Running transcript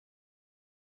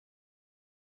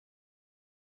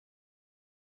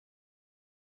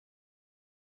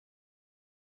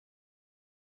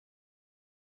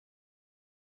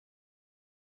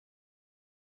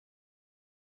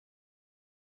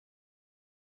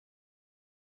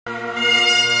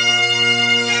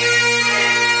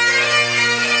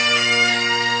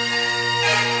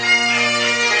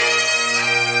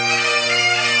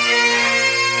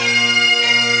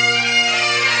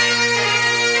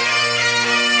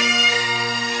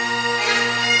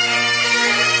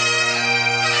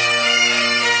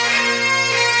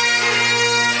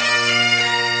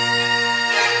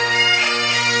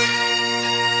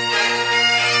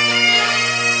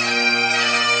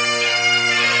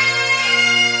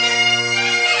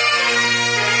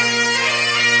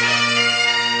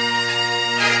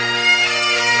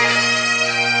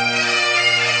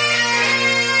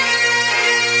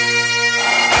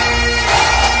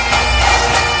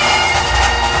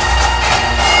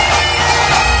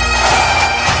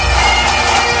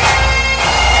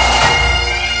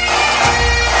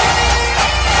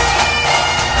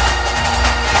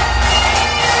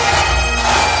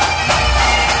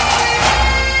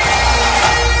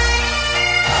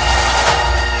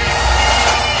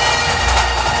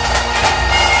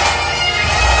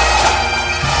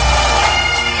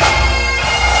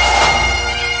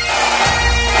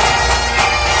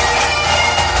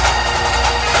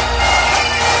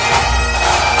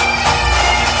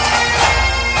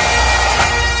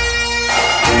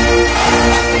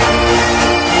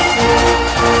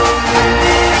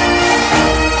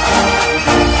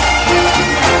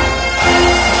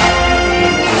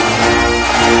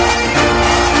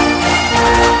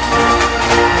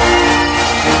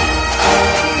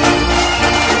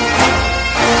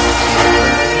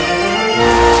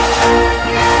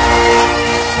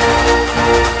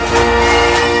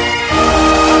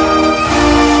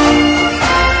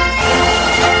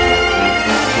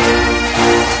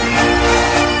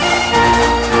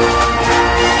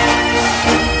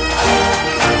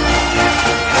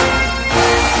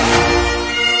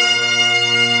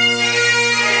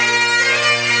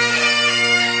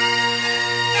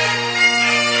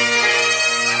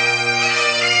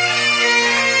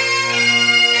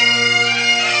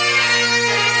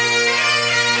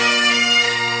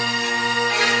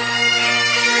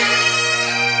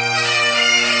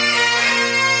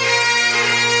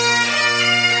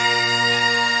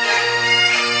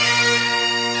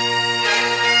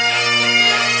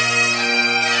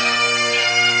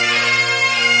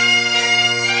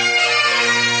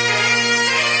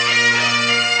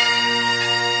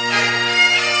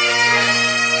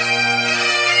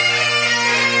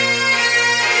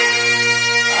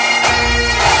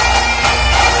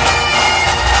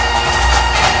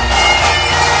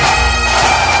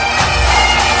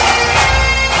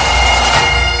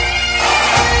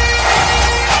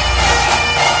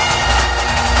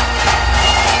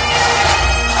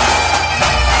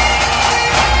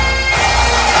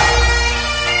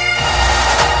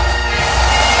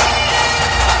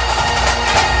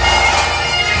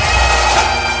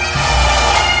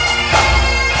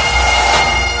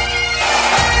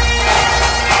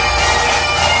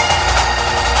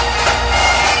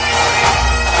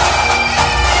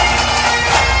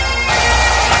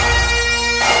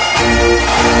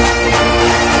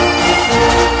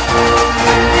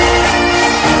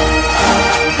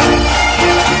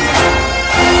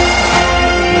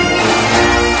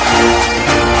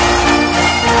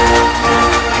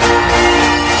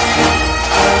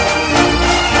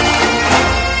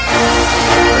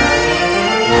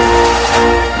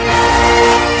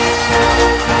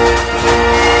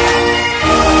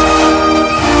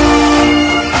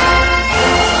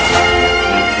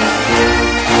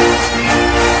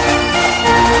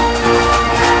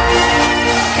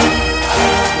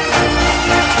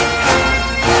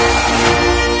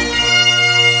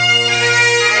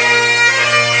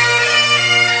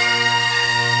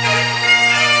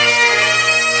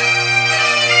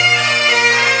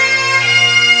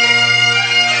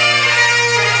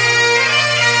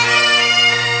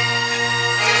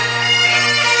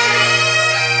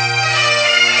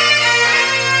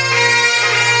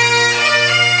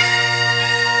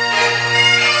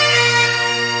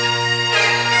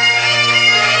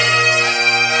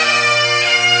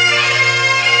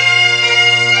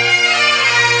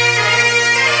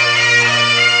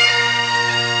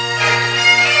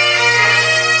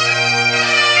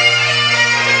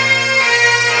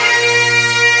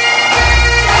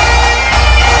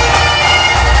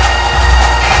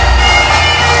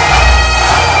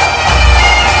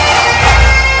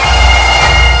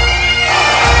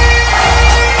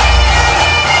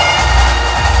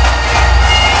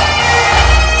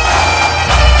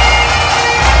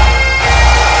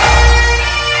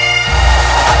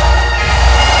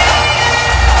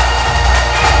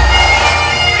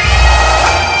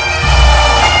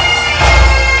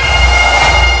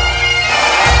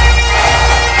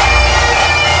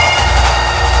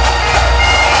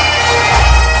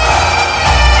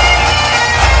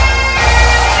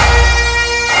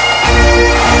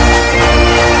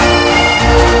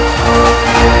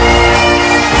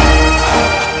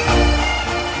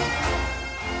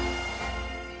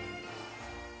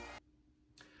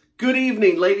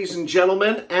evening, ladies and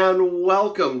gentlemen, and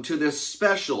welcome to this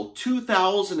special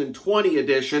 2020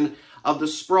 edition of the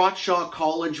Sprott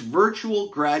College Virtual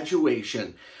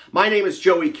Graduation. My name is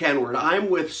Joey Kenward.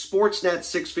 I'm with Sportsnet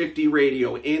 650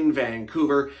 Radio in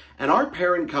Vancouver, and our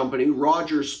parent company,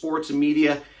 Rogers Sports and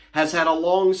Media, has had a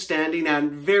long-standing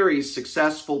and very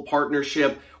successful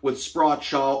partnership with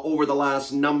Sprott over the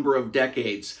last number of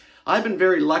decades. I've been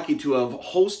very lucky to have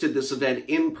hosted this event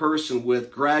in person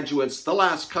with graduates the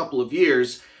last couple of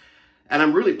years, and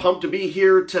I'm really pumped to be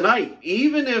here tonight,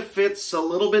 even if it's a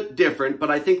little bit different, but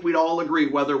I think we'd all agree,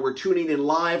 whether we're tuning in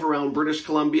live around British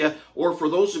Columbia, or for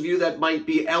those of you that might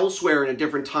be elsewhere in a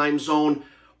different time zone,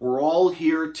 we're all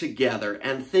here together.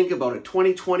 And think about it,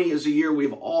 2020 is a year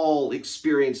we've all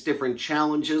experienced different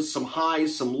challenges, some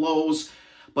highs, some lows,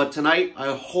 but tonight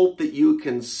I hope that you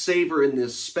can savor in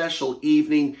this special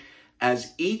evening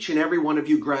as each and every one of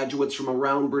you graduates from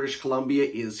around British Columbia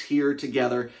is here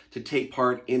together to take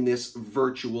part in this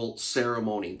virtual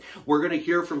ceremony. We're going to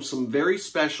hear from some very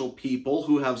special people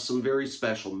who have some very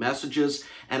special messages.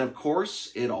 And of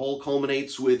course, it all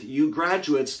culminates with you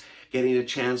graduates getting a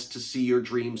chance to see your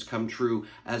dreams come true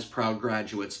as proud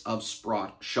graduates of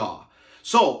Sprott.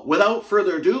 So without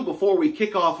further ado, before we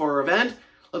kick off our event,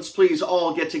 let's please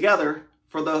all get together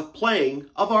for the playing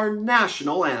of our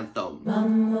national anthem.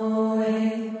 Mamoe,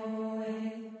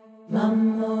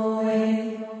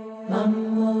 mamoe,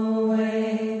 mamoe, mamoe,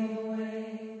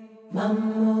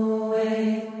 mamoe,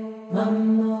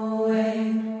 mamoe,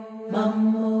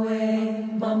 mamoe,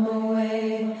 mamoe,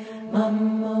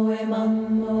 mamoe, mamoe,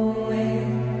 mamoe.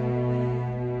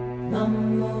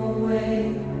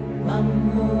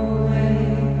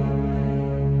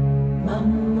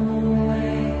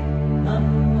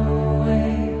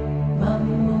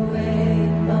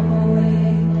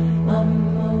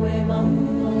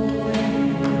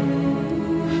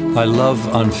 I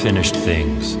love unfinished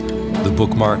things, the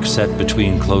bookmark set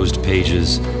between closed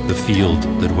pages, the field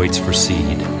that waits for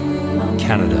seed.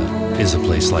 Canada is a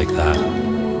place like that.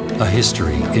 A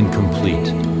history incomplete,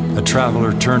 a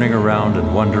traveler turning around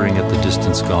and wondering at the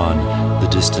distance gone, the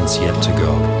distance yet to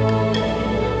go.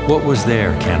 What was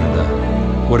there, Canada?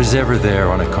 What is ever there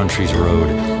on a country's road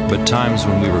but times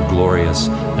when we were glorious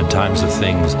and times of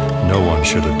things no one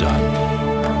should have done?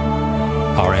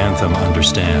 Our anthem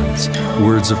understands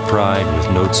words of pride with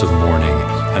notes of mourning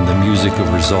and the music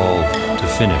of resolve to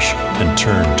finish and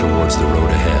turn towards the road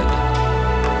ahead.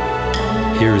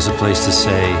 Here is a place to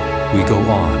say, we go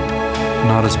on,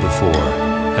 not as before,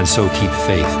 and so keep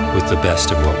faith with the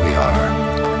best of what we are.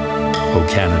 Oh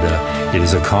Canada, it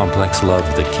is a complex love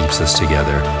that keeps us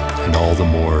together, and all the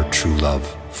more true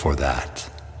love for that.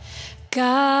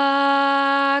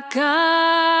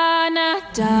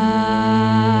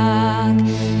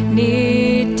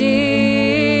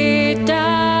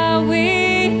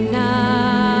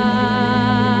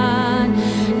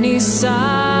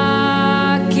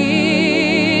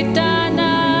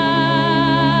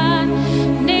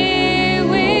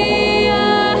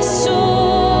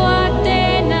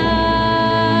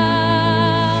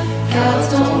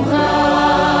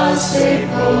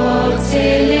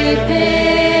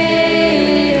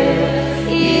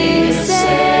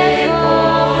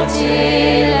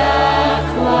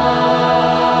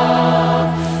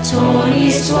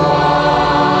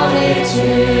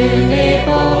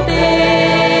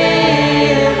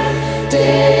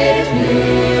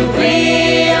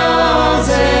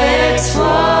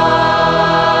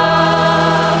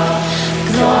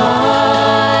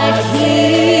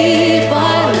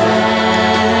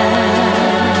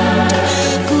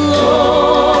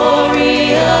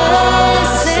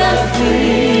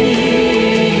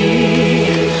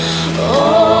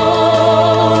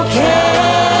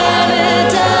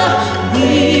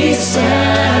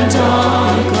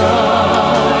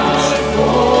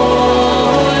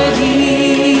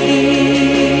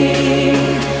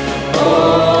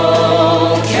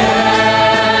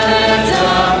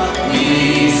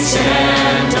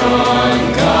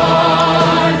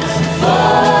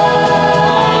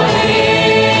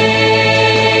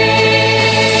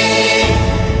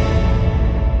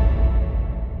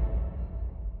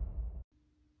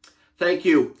 Thank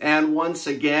you, and once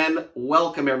again,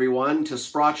 welcome everyone to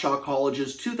Sprott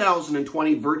College's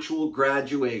 2020 virtual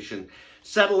graduation.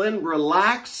 Settle in,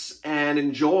 relax, and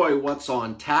enjoy what's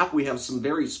on tap. We have some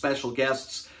very special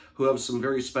guests who have some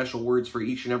very special words for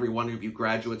each and every one of you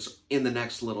graduates in the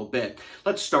next little bit.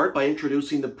 Let's start by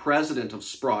introducing the president of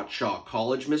Sprott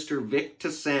College, Mr. Vic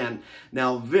Tassan.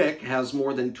 Now, Vic has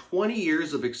more than 20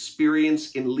 years of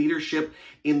experience in leadership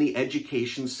in the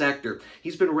education sector.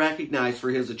 He's been recognized for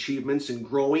his achievements in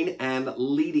growing and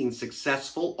leading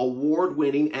successful,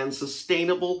 award-winning, and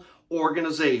sustainable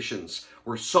organizations.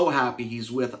 We're so happy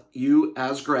he's with you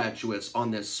as graduates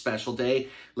on this special day.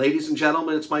 Ladies and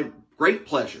gentlemen, it's my great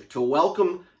pleasure to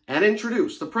welcome and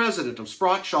introduce the president of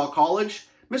Sprott College,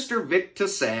 Mr. Vic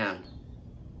Tassan.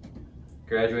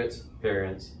 Graduates,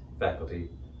 parents, faculty,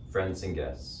 friends, and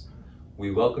guests,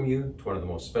 we welcome you to one of the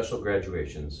most special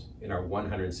graduations in our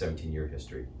 117-year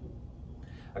history.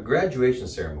 A graduation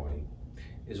ceremony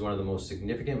is one of the most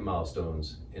significant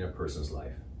milestones in a person's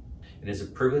life. It is a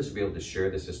privilege to be able to share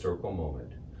this historical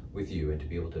moment with you and to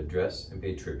be able to address and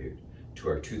pay tribute to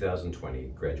our 2020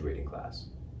 graduating class.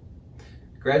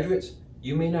 Graduates,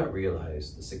 you may not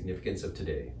realize the significance of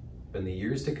today, but in the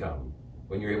years to come,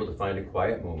 when you're able to find a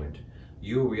quiet moment,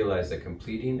 you will realize that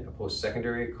completing a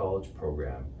post-secondary college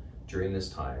program during this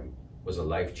time was a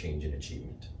life-changing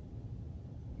achievement.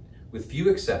 With few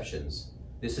exceptions,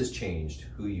 this has changed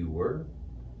who you were,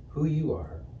 who you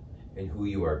are, and who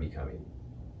you are becoming.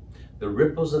 The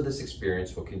ripples of this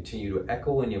experience will continue to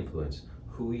echo and influence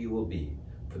who you will be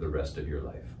for the rest of your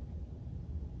life.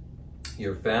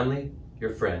 Your family,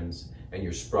 your friends, and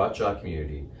your Sprott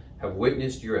community have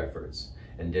witnessed your efforts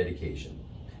and dedication,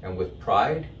 and with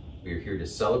pride, we are here to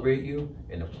celebrate you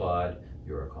and applaud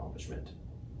your accomplishment.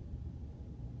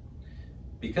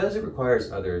 Because it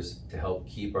requires others to help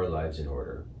keep our lives in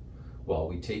order, while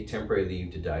we take temporary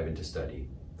leave to dive into study,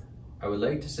 I would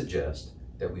like to suggest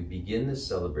that we begin this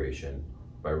celebration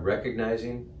by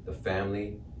recognizing the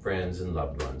family, friends, and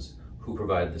loved ones who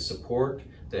provided the support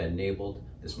that enabled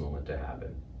this moment to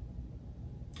happen.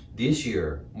 This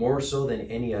year, more so than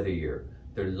any other year,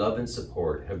 their love and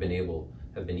support have been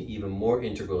even more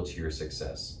integral to your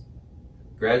success.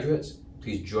 Graduates,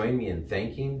 please join me in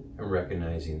thanking and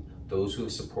recognizing those who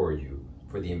have supported you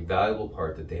for the invaluable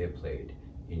part that they have played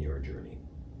in your journey.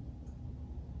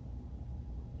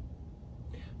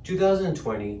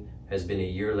 2020 has been a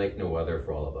year like no other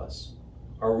for all of us.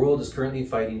 Our world is currently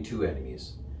fighting two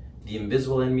enemies, the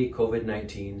invisible enemy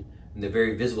COVID-19 and the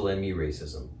very visible enemy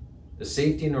racism. The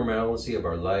safety and normalcy of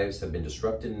our lives have been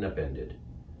disrupted and upended.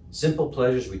 Simple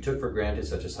pleasures we took for granted,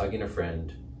 such as hugging a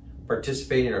friend,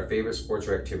 participating in our favorite sports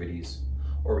or activities,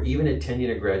 or even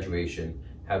attending a graduation,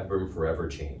 have been forever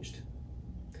changed.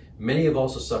 Many have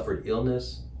also suffered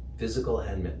illness, physical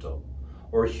and mental,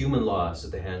 or human loss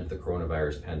at the hand of the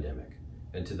coronavirus pandemic,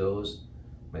 and to those,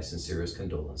 my sincerest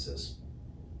condolences.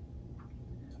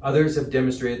 Others have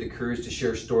demonstrated the courage to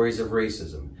share stories of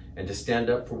racism and to stand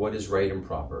up for what is right and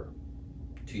proper.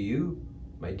 To you,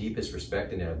 my deepest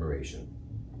respect and admiration.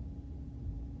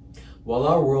 While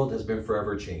our world has been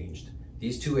forever changed,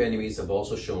 these two enemies have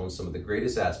also shown some of the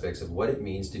greatest aspects of what it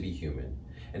means to be human,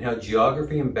 and how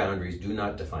geography and boundaries do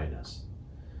not define us.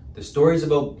 The stories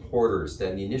about hoarders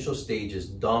that in the initial stages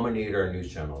dominated our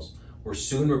news channels were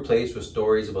soon replaced with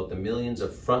stories about the millions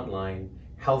of frontline,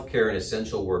 healthcare, and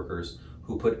essential workers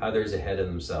who put others ahead of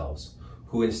themselves,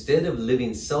 who instead of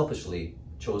living selfishly,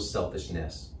 chose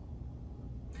selfishness.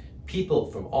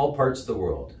 People from all parts of the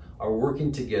world are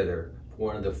working together for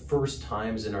one of the first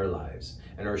times in our lives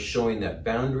and are showing that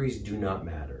boundaries do not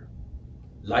matter.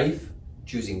 Life,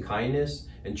 choosing kindness,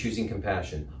 and choosing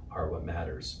compassion are what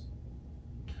matters.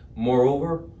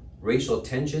 Moreover, racial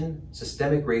tension,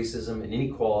 systemic racism, and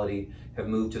inequality have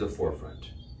moved to the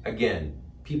forefront. Again,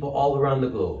 people all around the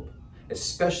globe,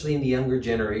 especially in the younger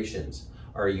generations,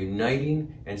 are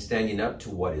uniting and standing up to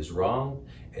what is wrong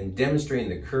and demonstrating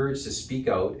the courage to speak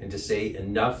out and to say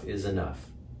enough is enough.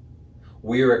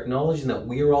 We are acknowledging that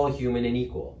we are all human and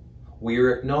equal. We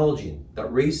are acknowledging that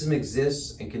racism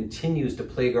exists and continues to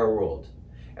plague our world.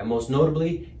 And most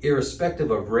notably, irrespective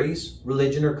of race,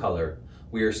 religion, or color,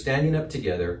 we are standing up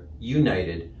together,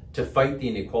 united, to fight the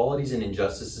inequalities and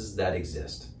injustices that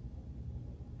exist.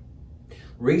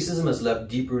 Racism has left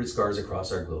deep-rooted scars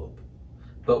across our globe,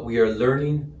 but we are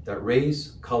learning that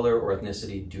race, color, or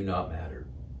ethnicity do not matter.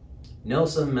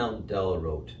 Nelson Mandela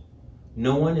wrote,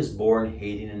 "No one is born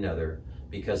hating another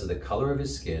because of the color of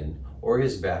his skin, or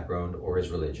his background, or his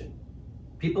religion.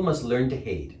 People must learn to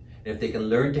hate, and if they can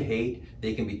learn to hate,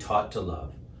 they can be taught to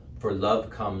love, for love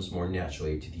comes more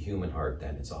naturally to the human heart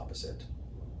than its opposite."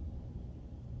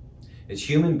 As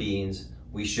human beings,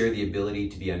 we share the ability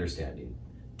to be understanding,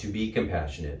 to be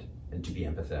compassionate, and to be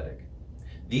empathetic.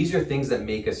 These are things that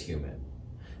make us human,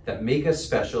 that make us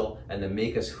special, and that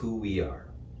make us who we are.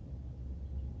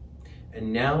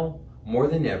 And now, more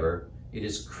than ever, it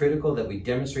is critical that we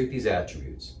demonstrate these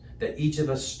attributes, that each of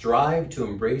us strive to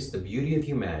embrace the beauty of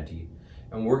humanity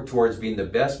and work towards being the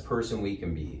best person we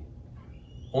can be.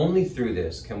 Only through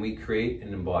this can we create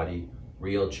and embody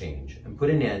real change and put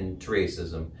an end to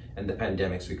racism and the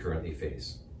pandemics we currently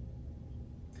face.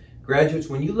 Graduates,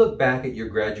 when you look back at your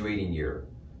graduating year,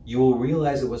 you will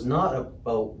realize it was not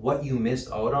about what you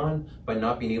missed out on by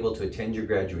not being able to attend your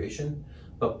graduation,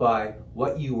 but by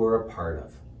what you were a part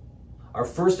of. Our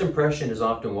first impression is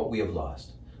often what we have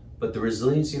lost, but the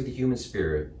resiliency of the human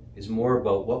spirit is more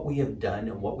about what we have done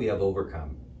and what we have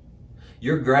overcome.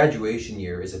 Your graduation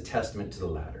year is a testament to the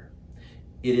latter.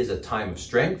 It is a time of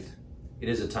strength, it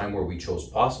is a time where we chose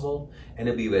possible, and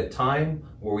it'll be a time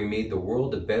where we made the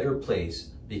world a better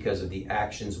place because of the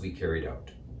actions we carried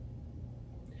out.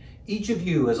 Each of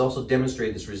you has also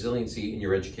demonstrated this resiliency in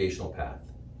your educational path.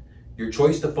 Your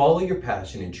choice to follow your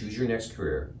passion and choose your next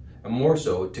career, and more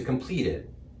so, to complete it,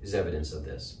 is evidence of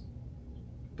this.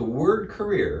 The word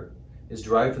career is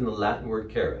derived from the Latin word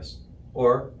carus,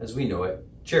 or, as we know it,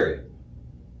 chariot.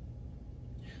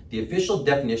 The official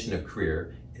definition of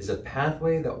career is a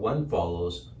pathway that one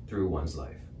follows through one's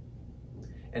life.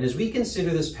 And as we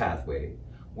consider this pathway,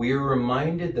 we are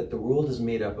reminded that the world is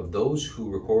made up of those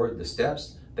who record the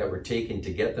steps that were taken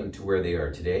to get them to where they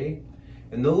are today,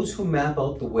 and those who map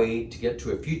out the way to get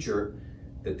to a future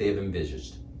that they have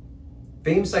envisaged.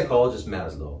 Famed psychologist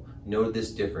Maslow noted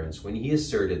this difference when he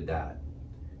asserted that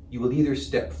you will either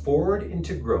step forward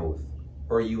into growth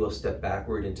or you will step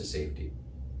backward into safety.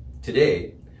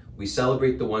 Today, we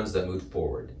celebrate the ones that moved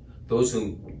forward, those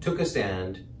who took a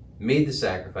stand, made the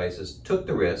sacrifices, took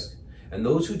the risk, and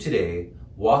those who today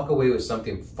walk away with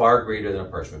something far greater than a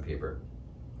parchment paper.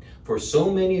 For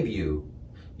so many of you,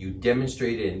 you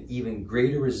demonstrated an even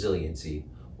greater resiliency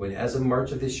when, as of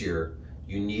March of this year,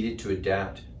 you needed to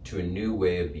adapt to a new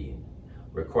way of being,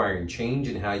 requiring change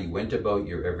in how you went about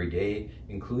your everyday,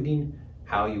 including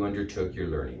how you undertook your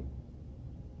learning.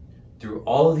 Through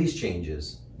all of these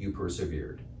changes, you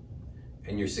persevered,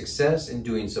 and your success in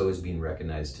doing so is being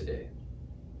recognized today.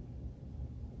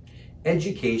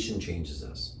 Education changes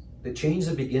us. The change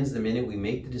that begins the minute we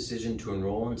make the decision to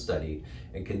enroll and study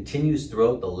and continues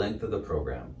throughout the length of the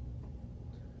program.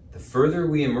 The further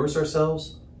we immerse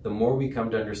ourselves, the more we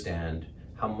come to understand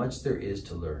how much there is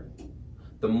to learn.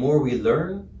 The more we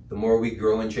learn, the more we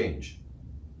grow and change.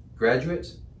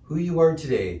 Graduates, who you are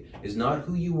today is not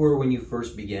who you were when you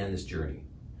first began this journey.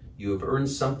 You have earned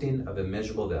something of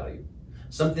immeasurable value,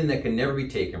 something that can never be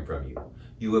taken from you.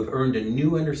 You have earned a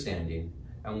new understanding,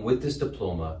 and with this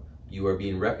diploma, you are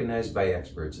being recognized by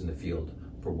experts in the field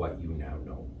for what you now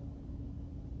know.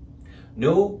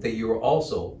 Know that you are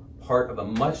also part of a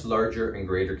much larger and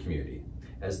greater community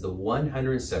as the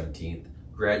 117th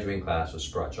graduating class of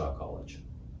Sprott College.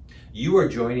 You are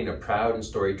joining a proud and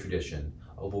storied tradition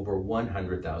of over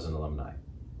 100,000 alumni.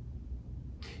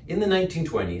 In the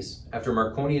 1920s, after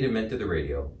Marconi had invented the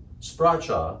radio, Sprott,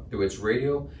 through its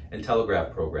radio and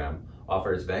telegraph program,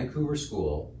 offered its Vancouver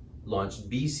school, launched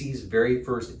BC's very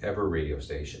first ever radio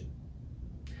station.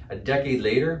 A decade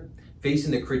later,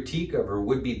 facing the critique of her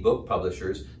would-be book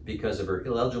publishers because of her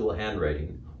illegible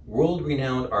handwriting,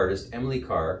 world-renowned artist Emily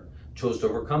Carr chose to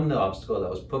overcome the obstacle that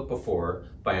was put before her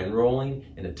by enrolling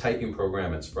in a typing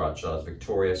program at Sprott's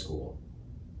Victoria School.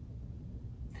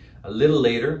 A little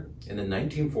later, in the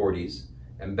 1940s,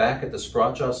 and back at the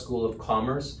Sprott School of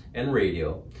Commerce and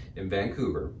Radio in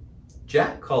Vancouver,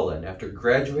 Jack Cullen, after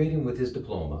graduating with his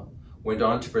diploma, went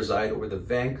on to preside over the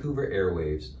Vancouver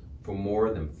airwaves for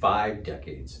more than 5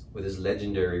 decades with his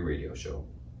legendary radio show.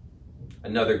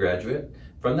 Another graduate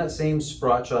from that same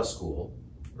Sprott school,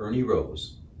 Ernie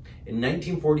Rose, in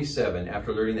 1947,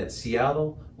 after learning that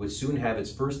Seattle would soon have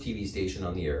its first TV station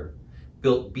on the air,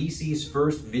 built BC's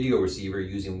first video receiver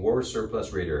using war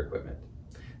surplus radar equipment.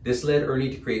 This led Ernie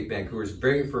to create Vancouver's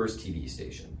very first TV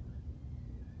station.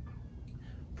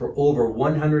 For over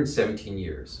 117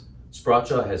 years, Sprott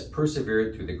has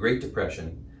persevered through the Great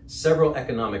Depression, several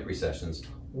economic recessions,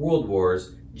 world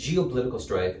wars, geopolitical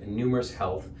strife, and numerous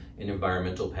health and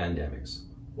environmental pandemics,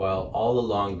 while all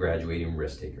along graduating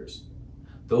risk takers.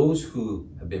 Those who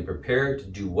have been prepared to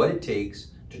do what it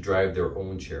takes to drive their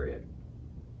own chariot.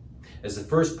 As the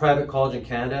first private college in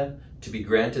Canada to be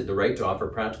granted the right to offer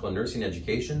practical nursing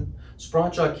education,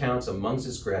 Sprott counts amongst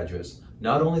its graduates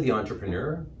not only the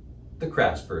entrepreneur, the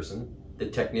craftsperson, the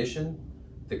technician,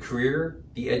 the career,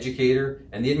 the educator,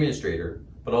 and the administrator,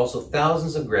 but also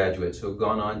thousands of graduates who have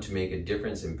gone on to make a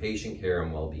difference in patient care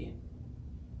and well-being.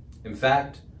 In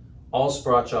fact, all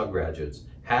Sprott graduates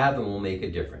have and will make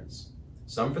a difference.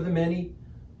 Some for the many,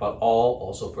 but all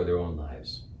also for their own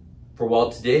lives. For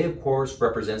while today, of course,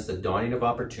 represents the dawning of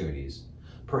opportunities,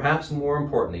 perhaps more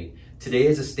importantly, today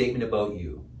is a statement about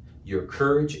you, your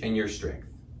courage and your strength.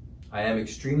 I am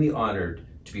extremely honored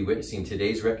to be witnessing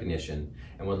today's recognition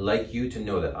and would like you to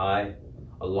know that I,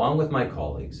 along with my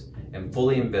colleagues, am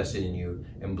fully invested in you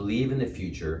and believe in the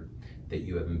future that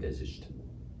you have envisaged.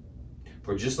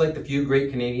 For just like the few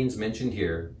great Canadians mentioned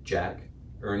here, Jack,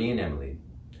 Ernie, and Emily,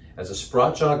 as a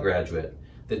Sprott Shaw graduate,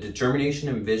 the determination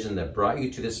and vision that brought you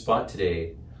to this spot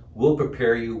today will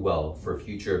prepare you well for a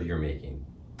future of your making.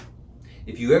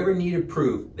 If you ever needed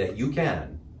proof that you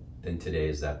can, then today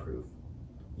is that proof.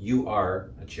 You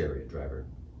are a chariot driver.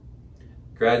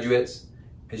 Graduates,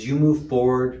 as you move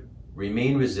forward,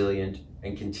 remain resilient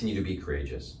and continue to be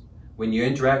courageous. When you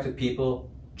interact with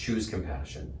people, choose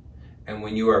compassion. And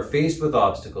when you are faced with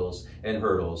obstacles and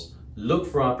hurdles, look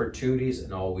for opportunities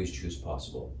and always choose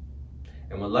possible.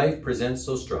 And when life presents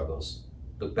those struggles,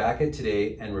 look back at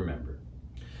today and remember.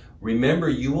 Remember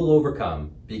you will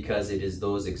overcome because it is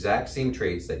those exact same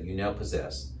traits that you now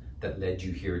possess that led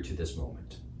you here to this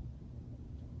moment.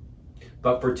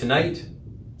 But for tonight,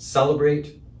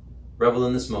 celebrate, revel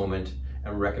in this moment,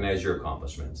 and recognize your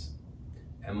accomplishments.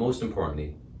 And most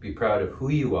importantly, be proud of who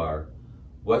you are,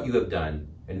 what you have done,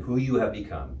 and who you have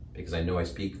become, because I know I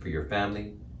speak for your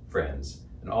family, friends,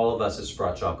 and all of us at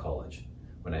Sprott Shaw College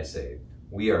when I say,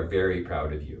 we are very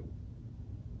proud of you.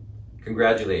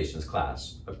 Congratulations,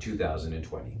 class of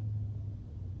 2020.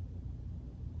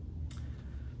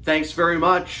 Thanks very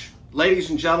much. Ladies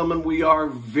and gentlemen, we are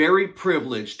very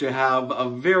privileged to have a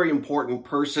very important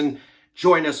person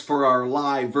join us for our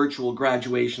live virtual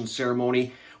graduation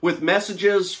ceremony. With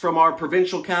messages from our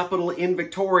provincial capital in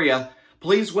Victoria,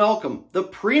 please welcome the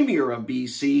Premier of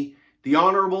BC, the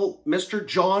Honourable Mr.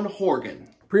 John Horgan.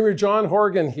 Premier John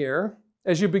Horgan here.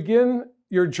 As you begin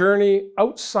your journey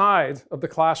outside of the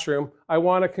classroom, I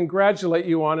want to congratulate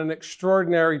you on an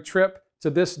extraordinary trip to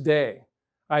this day.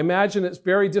 I imagine it's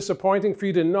very disappointing for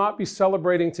you to not be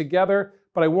celebrating together,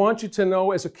 but I want you to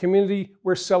know as a community,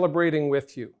 we're celebrating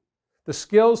with you. The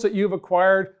skills that you've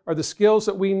acquired are the skills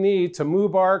that we need to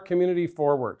move our community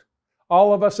forward.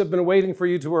 All of us have been waiting for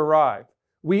you to arrive.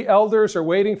 We elders are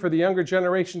waiting for the younger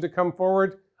generation to come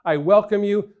forward. I welcome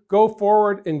you. Go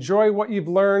forward, enjoy what you've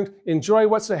learned, enjoy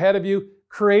what's ahead of you,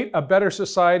 create a better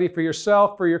society for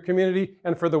yourself, for your community,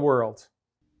 and for the world.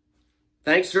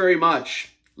 Thanks very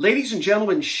much. Ladies and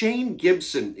gentlemen, Shane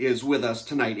Gibson is with us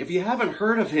tonight. If you haven't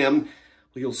heard of him,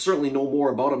 well, you'll certainly know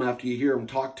more about him after you hear him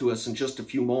talk to us in just a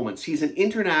few moments. He's an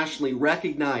internationally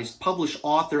recognized published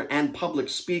author and public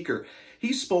speaker.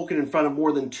 He's spoken in front of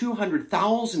more than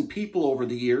 200,000 people over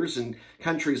the years in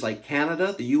countries like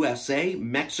Canada, the USA,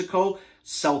 Mexico,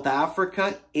 South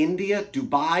Africa, India,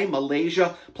 Dubai,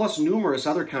 Malaysia, plus numerous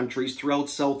other countries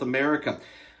throughout South America.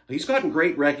 He's gotten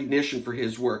great recognition for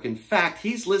his work. In fact,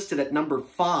 he's listed at number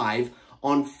 5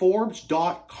 on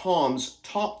Forbes.com's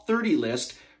top 30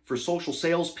 list for social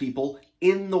salespeople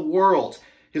in the world.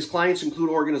 His clients include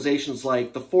organizations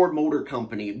like the Ford Motor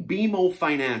Company, BMO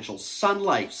Financial, Sun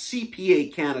Life,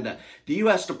 CPA Canada, the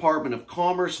U.S. Department of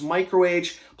Commerce,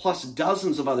 MicroAge, plus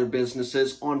dozens of other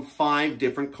businesses on 5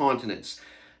 different continents.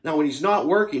 Now, when he's not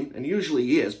working, and usually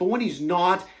he is, but when he's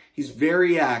not, he's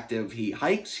very active. He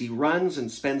hikes, he runs,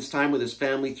 and spends time with his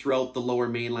family throughout the Lower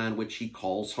Mainland, which he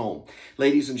calls home.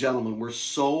 Ladies and gentlemen, we're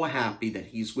so happy that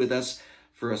he's with us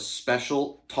for a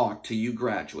special talk to you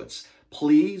graduates.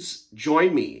 Please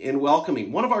join me in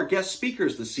welcoming one of our guest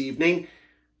speakers this evening,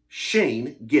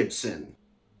 Shane Gibson.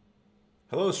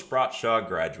 Hello, Sprott Shaw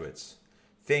graduates.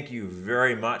 Thank you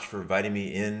very much for inviting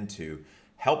me in to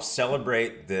help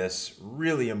celebrate this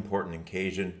really important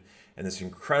occasion and this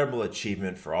incredible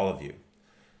achievement for all of you.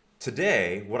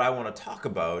 Today, what I want to talk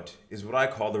about is what I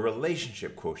call the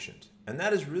relationship quotient, and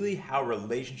that is really how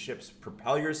relationships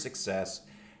propel your success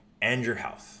and your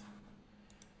health.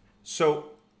 So,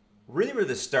 really where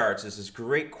this starts is this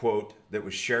great quote that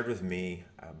was shared with me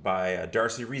by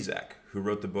Darcy Rezak, who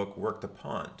wrote the book Work the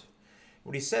Pond.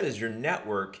 What he said is your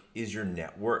network is your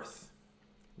net worth.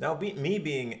 Now, me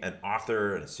being an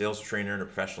author and a sales trainer and a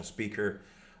professional speaker,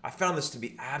 I found this to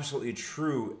be absolutely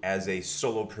true as a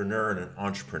solopreneur and an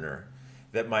entrepreneur.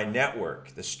 That my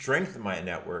network, the strength of my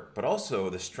network, but also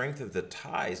the strength of the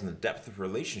ties and the depth of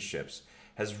relationships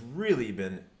has really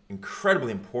been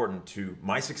incredibly important to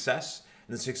my success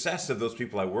and the success of those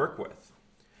people I work with.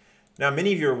 Now,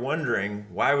 many of you are wondering,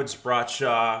 why would Sprott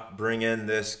Shaw bring in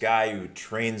this guy who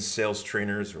trains sales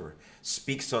trainers or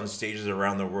speaks on stages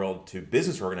around the world to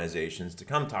business organizations to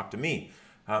come talk to me?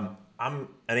 I'm an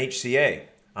HCA.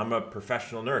 I'm a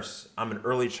professional nurse. I'm an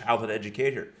early childhood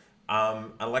educator.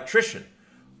 I'm an electrician.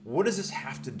 What does this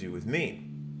have to do with me?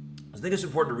 I think it's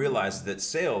important to realize that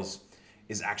sales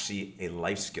is actually a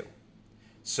life skill.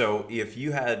 So if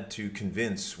you had to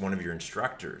convince one of your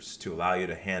instructors to allow you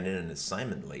to hand in an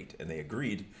assignment late and they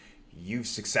agreed, you've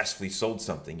successfully sold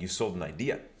something. You sold an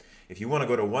idea. If you want to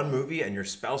go to one movie and your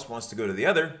spouse wants to go to the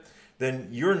other, then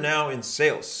you're now in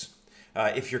sales.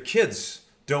 If your kids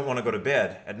don't want to go to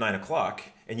bed at 9 o'clock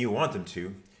and you want them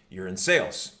to, you're in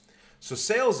sales. So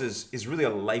sales is really a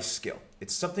life skill.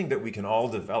 It's something that we can all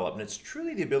develop, and it's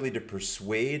truly the ability to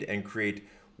persuade and create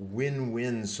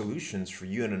win-win solutions for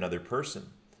you and another person.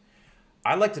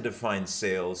 I like to define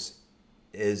sales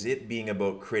as it being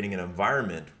about creating an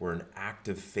environment where an act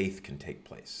of faith can take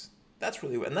place. That's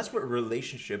what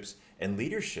relationships and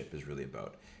leadership is really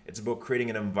about. It's about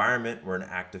creating an environment where an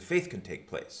act of faith can take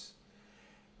place.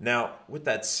 Now, with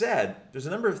that said, there's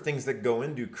a number of things that go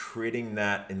into creating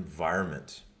that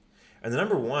environment. And the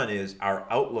number one is our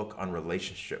outlook on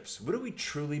relationships. What do we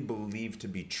truly believe to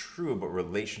be true about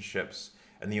relationships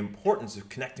and the importance of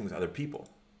connecting with other people?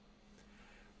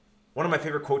 One of my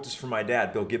favorite quotes is from my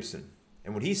dad, Bill Gibson.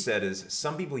 And what he said is,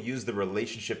 some people use the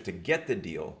relationship to get the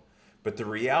deal, but the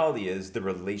reality is the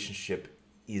relationship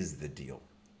is the deal.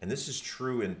 And this is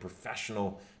true in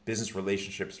professional business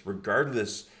relationships,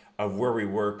 regardless of where we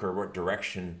work or what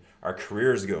direction our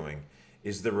career is going,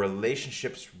 is the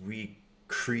relationships we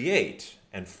create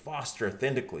and foster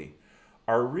authentically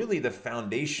are really the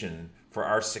foundation for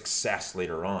our success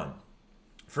later on.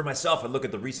 For myself, I look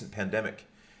at the recent pandemic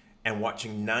and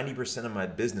watching 90% of my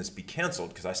business be canceled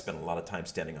because I spent a lot of time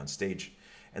standing on stage,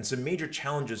 and some major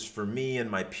challenges for me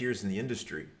and my peers in the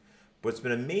industry. What's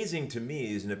been amazing to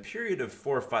me is in a period of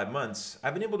 4 or 5 months,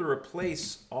 I've been able to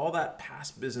replace all that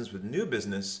past business with new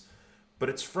business, but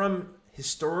it's from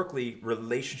historically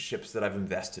relationships that I've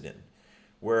invested in,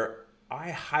 where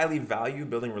I highly value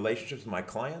building relationships with my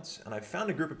clients, and I've found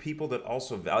a group of people that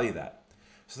also value that.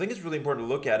 So I think it's really important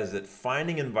to look at is that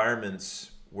finding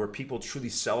environments where people truly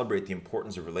celebrate the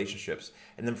importance of relationships,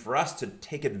 and then for us to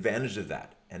take advantage of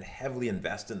that and heavily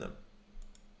invest in them.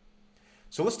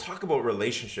 So let's talk about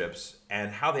relationships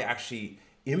and how they actually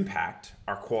impact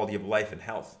our quality of life and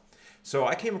health. So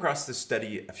I came across this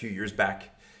study a few years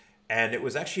back, and it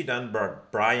was actually done by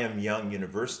Brigham Young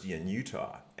University in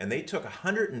Utah. And they took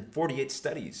 148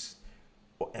 studies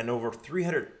and over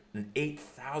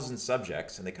 308,000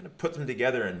 subjects, and they kind of put them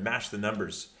together and mashed the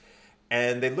numbers.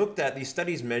 And they looked at, these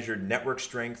studies measured network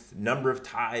strength, number of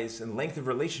ties, and length of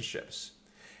relationships.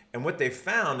 And what they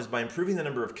found is by improving the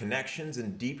number of connections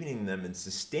and deepening them and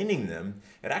sustaining them,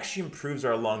 it actually improves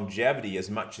our longevity as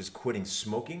much as quitting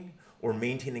smoking or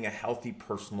maintaining a healthy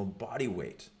personal body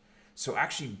weight. So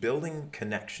actually building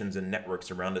connections and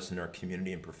networks around us in our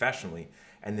community and professionally,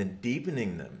 and then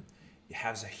deepening them,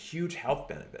 has a huge health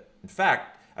benefit. In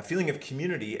fact, a feeling of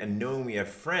community and knowing we have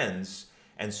friends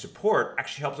and support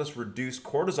actually helps us reduce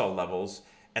cortisol levels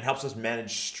and helps us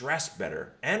manage stress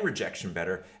better and rejection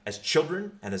better as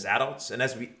children and as adults. And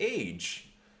as we age,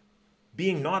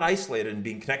 being not isolated and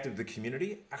being connected to the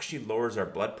community actually lowers our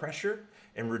blood pressure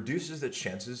and reduces the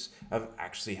chances of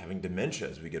actually having dementia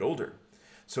as we get older.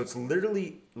 So it's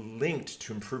literally linked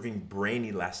to improving brain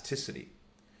elasticity.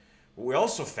 What we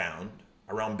also found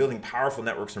around building powerful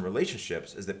networks and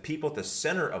relationships is that people at the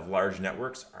center of large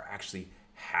networks are actually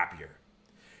happier.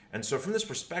 And so from this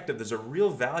perspective, there's a real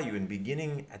value in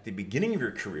beginning at the beginning of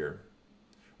your career,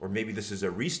 or maybe this is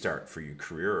a restart for your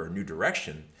career or a new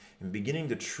direction, and beginning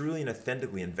to truly and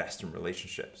authentically invest in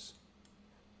relationships.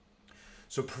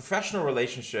 So professional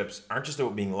relationships aren't just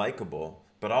about being likable,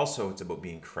 but also it's about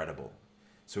being credible.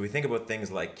 So we think about things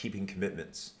like keeping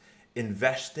commitments,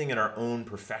 investing in our own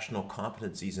professional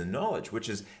competencies and knowledge, which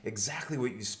is exactly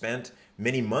what you spent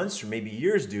many months or maybe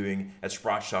years doing at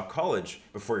Sprott College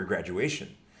before your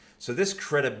graduation. So this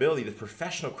credibility, the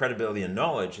professional credibility and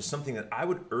knowledge is something that I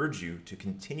would urge you to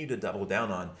continue to double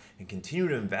down on and continue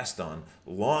to invest on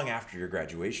long after your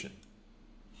graduation.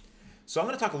 So I'm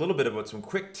going to talk a little bit about some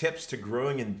quick tips to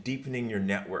growing and deepening your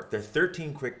network. There are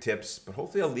 13 quick tips, but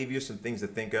hopefully I'll leave you some things to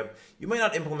think of. You might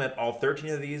not implement all 13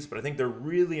 of these, but I think they're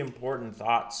really important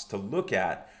thoughts to look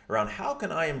at around how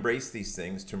can I embrace these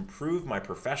things to improve my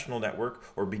professional network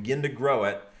or begin to grow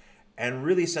it and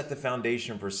really set the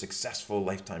foundation for a successful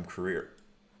lifetime career.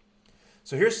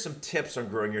 So here's some tips on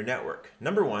growing your network.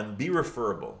 Number one, be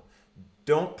referable.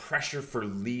 Don't pressure for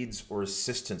leads or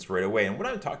assistance right away. And what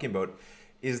I'm talking about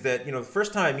is that, the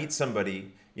first time I meet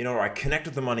somebody, or I connect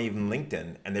with them on even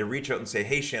LinkedIn and they reach out and say,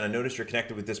 hey, Shane, I noticed you're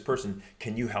connected with this person.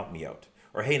 Can you help me out?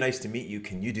 Or, hey, nice to meet you.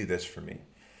 Can you do this for me?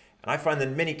 And I find that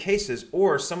in many cases,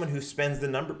 or someone who plays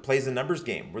the numbers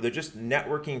game where they're just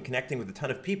networking and connecting with a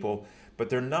ton of people, but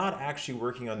they're not actually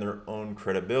working on their own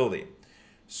credibility.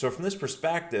 So from this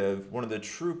perspective, one of the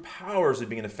true powers of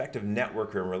being an effective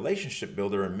networker and relationship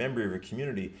builder and member of your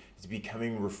community is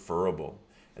becoming referable.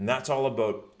 And that's all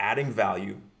about adding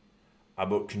value,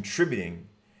 about contributing,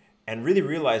 and really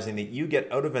realizing that you get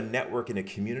out of a network in a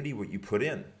community what you put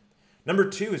in. Number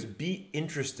 2 is be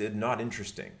interested, not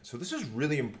interesting. So this is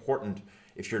really important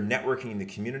if you're networking in the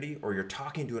community or you're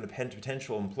talking to a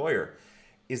potential employer,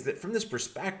 is that from this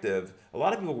perspective, a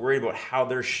lot of people worry about how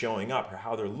they're showing up or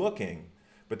how they're looking.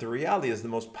 But the reality is the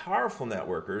most powerful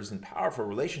networkers and powerful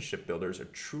relationship builders are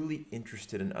truly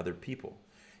interested in other people.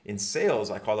 In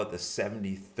sales, I call it the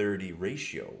 70-30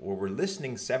 ratio, where we're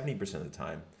listening 70% of the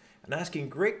time and asking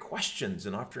great questions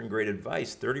and offering great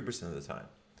advice 30% of the time.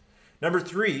 Number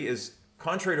 3 is,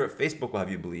 contrary to what Facebook will have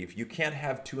you believe, you can't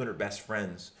have 200 best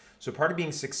friends. So part of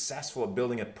being successful at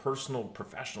building a personal,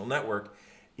 professional network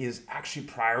is actually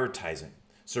prioritizing.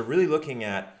 So really looking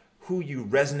at who you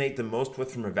resonate the most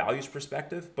with from a values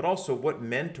perspective, but also what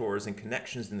mentors and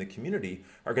connections in the community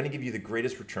are going to give you the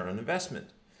greatest return on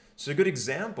investment. So a good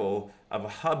example of a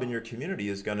hub in your community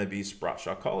is going to be Sprott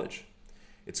College.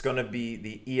 It's going to be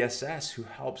the ESS who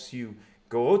helps you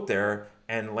go out there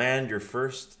and land your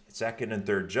first, second, and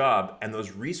third job, and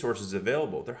those resources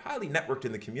available. They're highly networked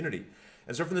in the community.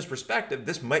 And so from this perspective,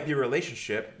 this might be a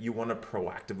relationship you want to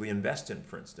proactively invest in,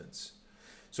 for instance.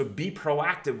 So be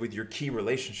proactive with your key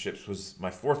relationships was my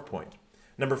 4th point.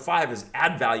 Number 5 is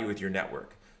add value with your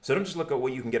network. So don't just look at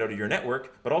what you can get out of your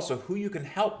network, but also who you can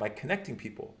help by connecting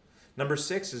people. Number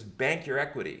 6 is bank your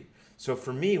equity. So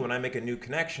for me, when I make a new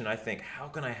connection, I think, how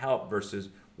can I help versus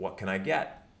what can I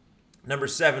get? Number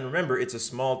 7, remember, it's a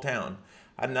small town.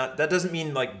 That doesn't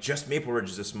mean like just Maple Ridge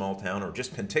is a small town or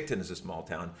just Penticton is a small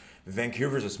town.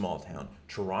 Vancouver's a small town.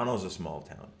 Toronto's a small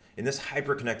town. In this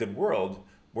hyper-connected world,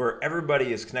 where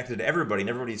everybody is connected to everybody and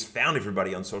everybody's found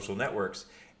everybody on social networks,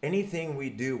 anything we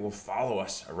do will follow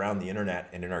us around the internet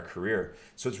and in our career.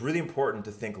 So it's really important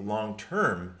to think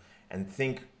long-term and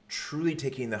think truly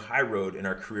taking the high road in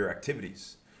our career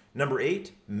activities. Number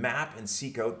 8, map and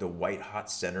seek out the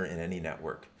white-hot center in any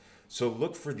network. So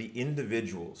look for the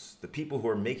individuals, the people who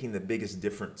are making the biggest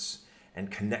difference,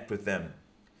 and connect with them.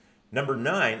 Number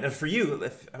 9, and for you,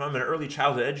 if I'm an early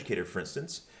childhood educator, for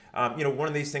instance, one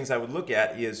of these things I would look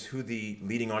at is who the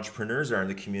leading entrepreneurs are in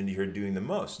the community who are doing the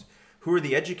most. Who are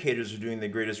the educators who are doing the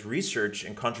greatest research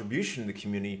and contribution to the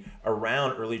community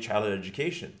around early childhood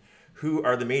education? Who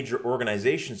are the major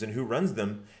organizations and who runs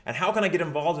them? And how can I get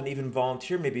involved and even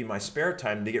volunteer maybe in my spare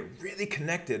time to get really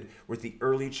connected with the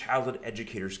early childhood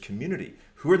educators community?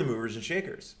 Who are the movers and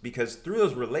shakers? Because through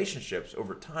those relationships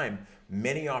over time,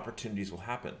 many opportunities will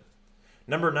happen.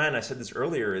 Number 9, I said this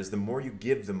earlier, is the more you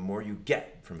give, the more you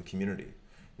get from a community.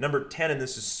 Number 10, and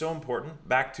this is so important,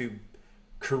 back to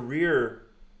career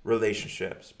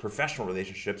relationships, professional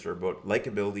relationships are about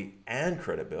likability and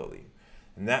credibility.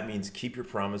 And that means keep your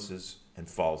promises and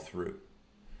follow through.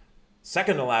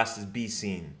 Second to last is be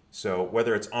seen. So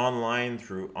whether it's online,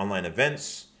 through online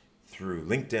events, through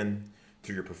LinkedIn,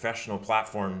 through your professional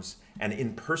platforms, and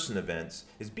in-person events,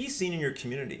 is be seen in your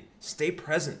community. Stay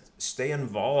present, stay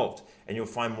involved, and you'll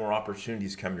find more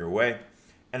opportunities come your way.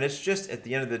 And it's just, at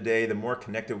the end of the day, the more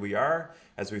connected we are,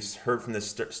 as we've heard from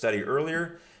this study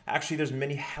earlier, actually there's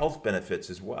many health benefits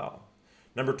as well.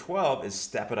 Number 12 is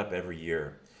step it up every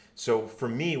year. So for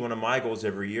me, one of my goals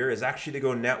every year is actually to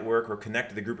go network or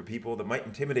connect with a group of people that might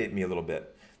intimidate me a little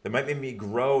bit, that might make me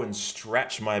grow and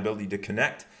stretch my ability to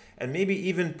connect, and maybe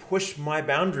even push my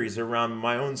boundaries around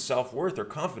my own self-worth or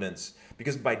confidence,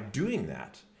 because by doing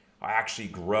that, I actually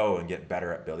grow and get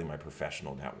better at building my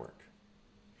professional network.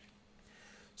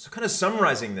 So kind of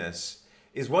summarizing this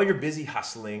is, while you're busy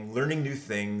hustling, learning new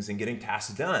things, and getting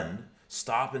tasks done,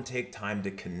 stop and take time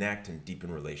to connect and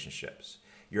deepen relationships.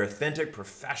 Your authentic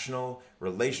professional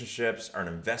relationships are an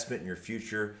investment in your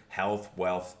future health,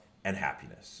 wealth, and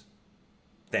happiness.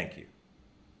 Thank you.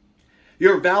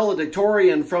 Your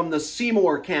valedictorian from the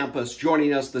Seymour campus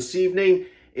joining us this evening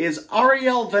is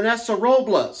Ariel Vanessa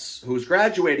Robles, who's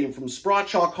graduating from Sprott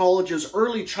College's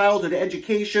Early Childhood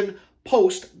Education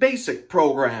Post-Basic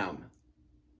program.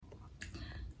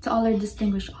 To all our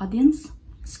distinguished audience,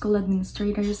 school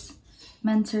administrators,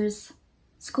 mentors,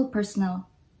 school personnel,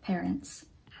 parents,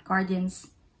 guardians,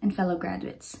 and fellow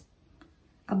graduates,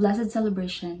 a blessed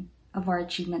celebration of our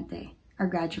Achievement Day, our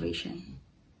graduation.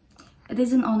 It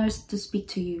is an honor to speak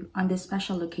to you on this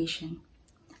special occasion.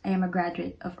 I am a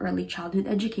graduate of Early Childhood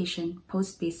Education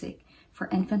Post-Basic for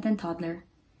infant and toddler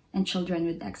and children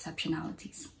with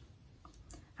exceptionalities.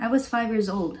 I was 5 years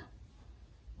old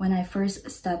when I first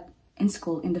stepped in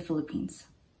school in the Philippines.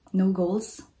 No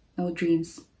goals, no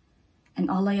dreams, and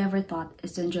all I ever thought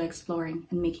is to enjoy exploring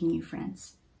and making new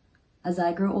friends. As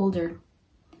I grow older,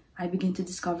 I begin to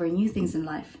discover new things in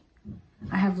life.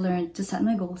 I have learned to set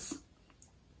my goals,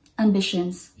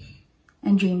 ambitions,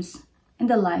 and dreams in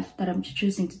the life that I'm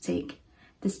choosing to take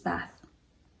this path,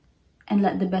 and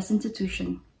let the best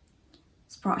institution,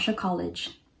 Sprott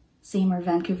College, Seymour,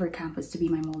 Vancouver campus, to be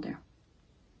my molder.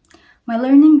 My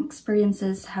learning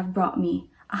experiences have brought me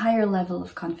a higher level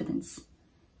of confidence,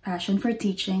 passion for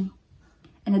teaching,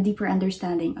 and a deeper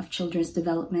understanding of children's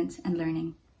development and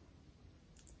learning.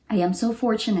 I am so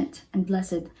fortunate and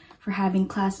blessed for having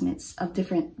classmates of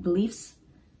different beliefs,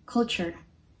 culture,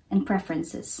 and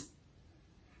preferences.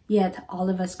 Yet all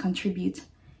of us contribute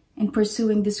in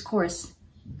pursuing this course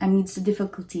amidst the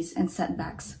difficulties and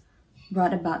setbacks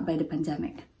brought about by the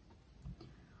pandemic.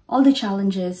 All the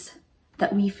challenges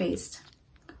that we faced,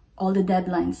 all the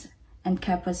deadlines and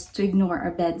kept us to ignore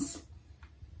our beds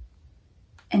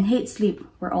and hate sleep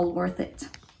were all worth it.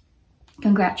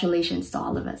 Congratulations to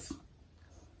all of us.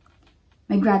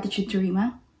 My gratitude to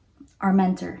Rima, our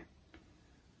mentor,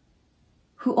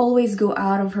 who always go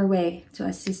out of her way to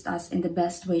assist us in the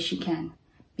best way she can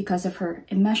because of her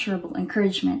immeasurable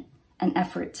encouragement and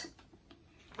effort.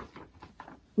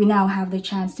 We now have the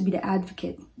chance to be the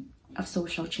advocate of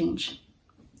social change.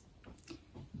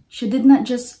 She did not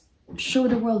just show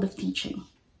the world of teaching,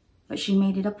 but she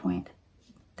made it a point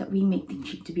that we make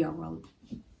teaching to be our world.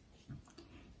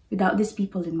 Without these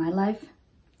people in my life,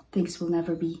 things will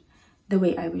never be the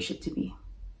way I wish it to be.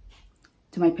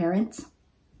 To my parents,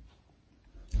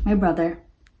 my brother,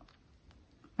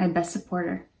 my best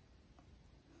supporter,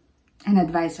 and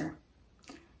advisor,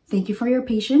 thank you for your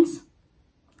patience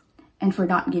and for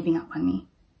not giving up on me.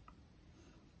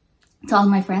 To all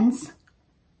my friends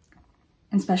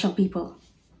and special people,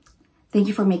 thank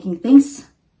you for making things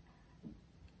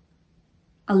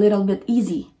a little bit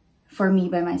easy for me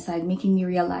by my side, making me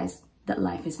realize that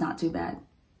life is not too bad.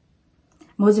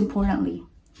 Most importantly,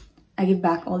 I give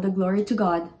back all the glory to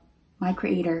God, my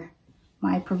creator,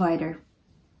 my provider,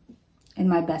 and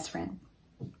my best friend.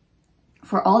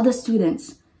 For all the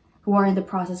students who are in the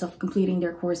process of completing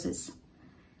their courses,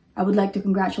 I would like to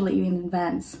congratulate you in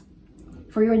advance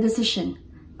for your decision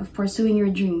of pursuing your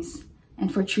dreams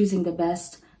and for choosing the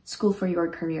best school for your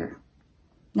career.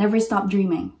 Never stop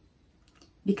dreaming,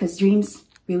 because dreams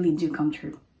really do come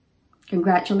true.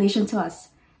 Congratulations to us,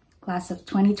 class of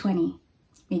 2020.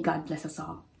 May God bless us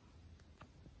all.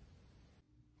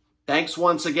 Thanks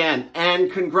once again,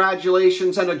 and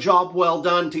congratulations and a job well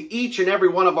done to each and every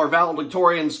one of our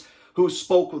valedictorians who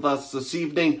spoke with us this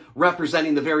evening,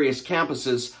 representing the various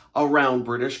campuses around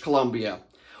British Columbia.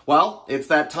 Well, it's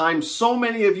that time so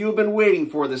many of you have been waiting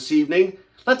for this evening.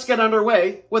 Let's get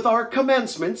underway with our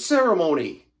commencement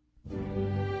ceremony.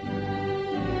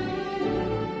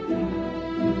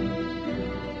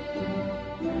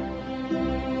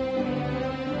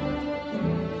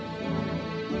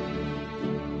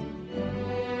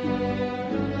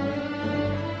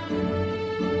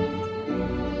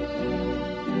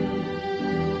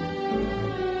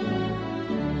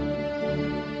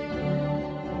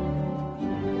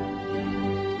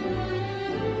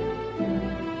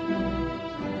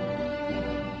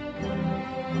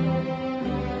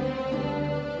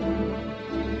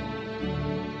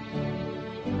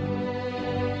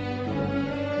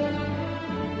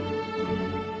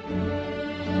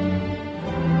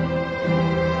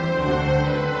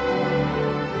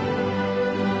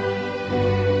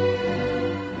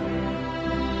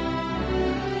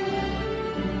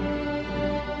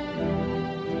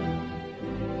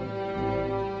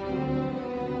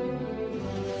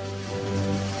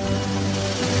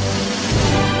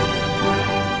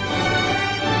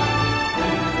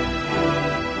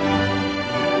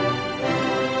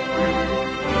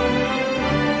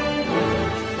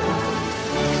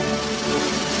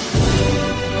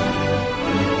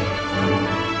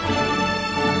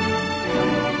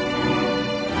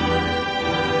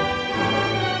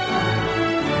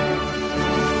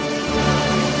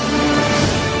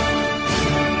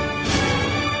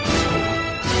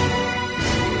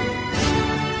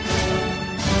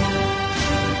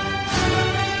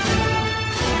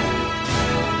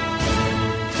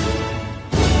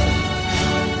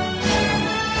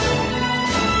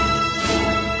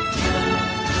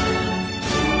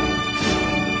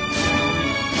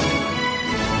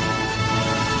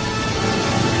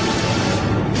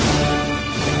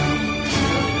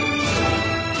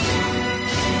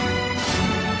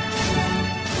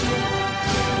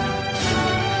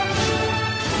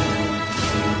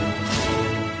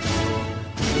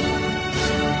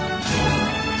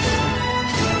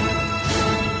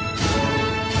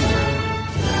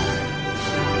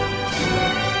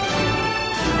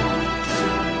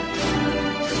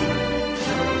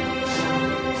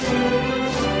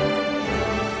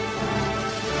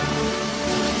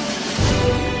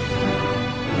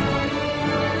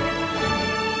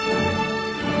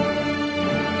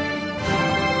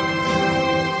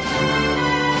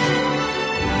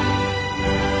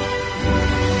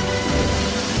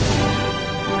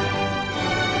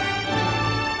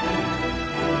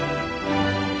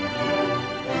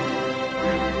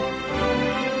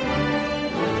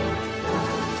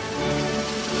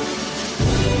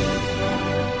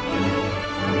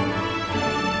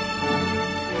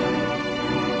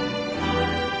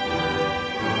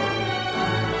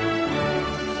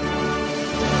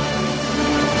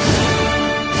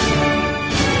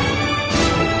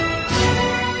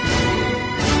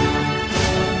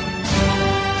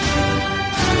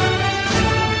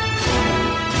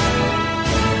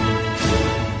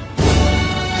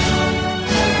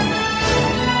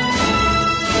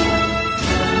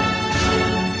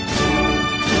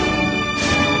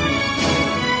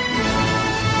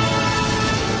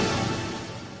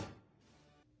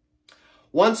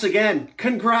 Once again,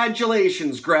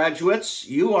 congratulations, graduates.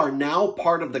 You are now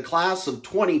part of the class of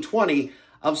 2020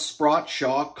 of Sprott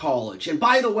Shaw College. And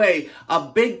by the way, a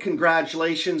big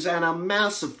congratulations and a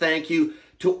massive thank you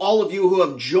to all of you who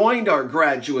have joined our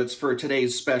graduates for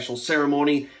today's special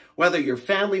ceremony. Whether you're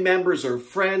family members or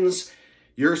friends,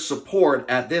 your support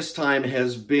at this time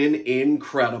has been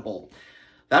incredible.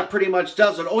 That pretty much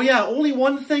does it. Oh yeah, only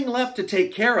one thing left to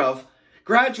take care of.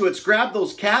 Graduates, grab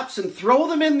those caps and throw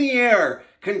them in the air.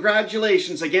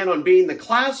 Congratulations again on being the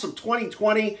class of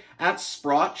 2020 at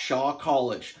Sprott Shaw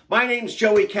College. My name's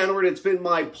Joey Kenward. It's been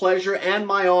my pleasure and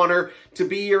my honor to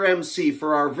be your MC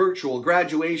for our virtual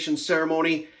graduation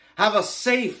ceremony. Have a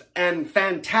safe and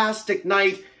fantastic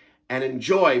night and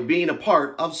enjoy being a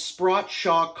part of Sprott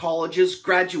Shaw College's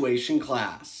graduation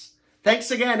class. Thanks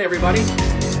again, everybody.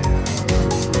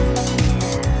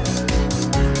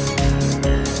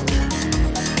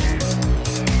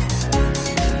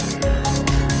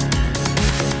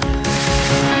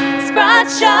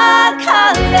 Sprott Shaw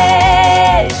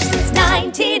College since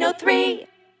 1903.